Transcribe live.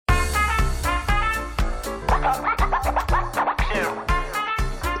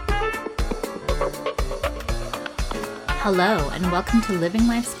Hello, and welcome to Living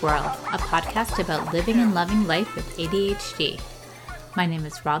Life Squirrel, a podcast about living and loving life with ADHD. My name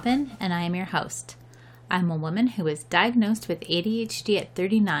is Robin, and I am your host. I'm a woman who was diagnosed with ADHD at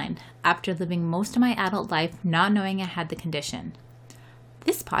 39 after living most of my adult life not knowing I had the condition.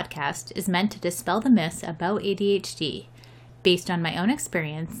 This podcast is meant to dispel the myths about ADHD based on my own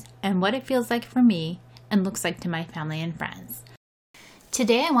experience and what it feels like for me and looks like to my family and friends.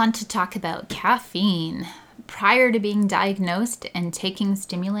 Today I want to talk about caffeine. Prior to being diagnosed and taking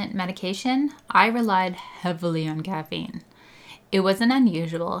stimulant medication, I relied heavily on caffeine. It wasn't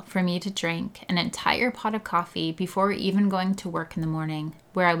unusual for me to drink an entire pot of coffee before even going to work in the morning,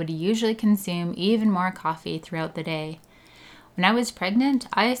 where I would usually consume even more coffee throughout the day. When I was pregnant,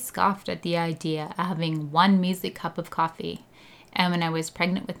 I scoffed at the idea of having one measly cup of coffee. And when I was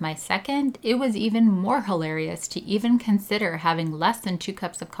pregnant with my second, it was even more hilarious to even consider having less than 2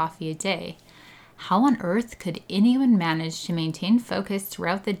 cups of coffee a day. How on earth could anyone manage to maintain focus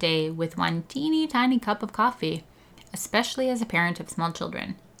throughout the day with one teeny tiny cup of coffee, especially as a parent of small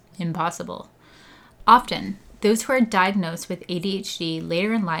children? Impossible. Often, those who are diagnosed with ADHD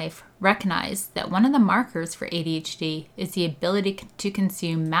later in life recognize that one of the markers for ADHD is the ability to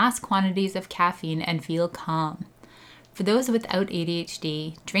consume mass quantities of caffeine and feel calm. For those without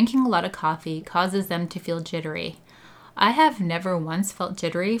ADHD, drinking a lot of coffee causes them to feel jittery. I have never once felt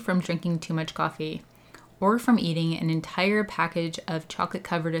jittery from drinking too much coffee or from eating an entire package of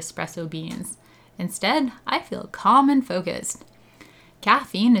chocolate-covered espresso beans. Instead, I feel calm and focused.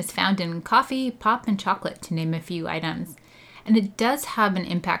 Caffeine is found in coffee, pop, and chocolate, to name a few items, and it does have an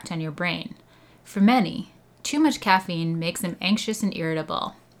impact on your brain. For many, too much caffeine makes them anxious and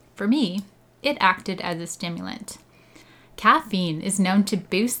irritable. For me, it acted as a stimulant. Caffeine is known to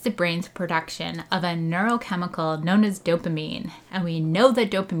boost the brain's production of a neurochemical known as dopamine, and we know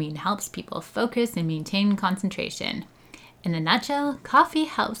that dopamine helps people focus and maintain concentration. In a nutshell, coffee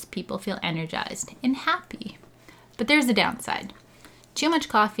helps people feel energized and happy. But there's a downside. Too much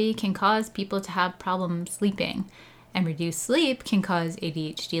coffee can cause people to have problems sleeping, and reduced sleep can cause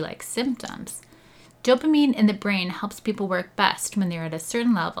ADHD-like symptoms. Dopamine in the brain helps people work best when they're at a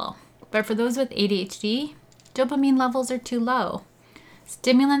certain level, but for those with ADHD, dopamine levels are too low.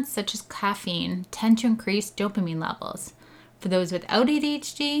 Stimulants such as caffeine tend to increase dopamine levels. For those without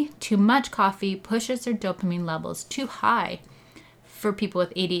ADHD, too much coffee pushes their dopamine levels too high. For people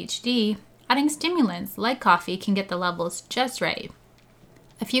with ADHD, adding stimulants like coffee can get the levels just right.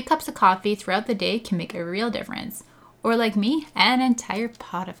 A few cups of coffee throughout the day can make a real difference. Or like me, an entire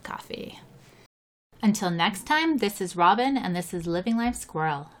pot of coffee. Until next time, this is Robin, and this is Living Life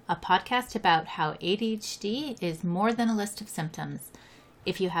Squirrel, a podcast about how ADHD is more than a list of symptoms.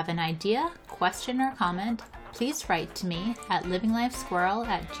 If you have an idea, question, or comment, please write to me at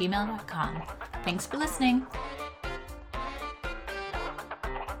livinglifesquirrel@gmail.com. Thanks for listening.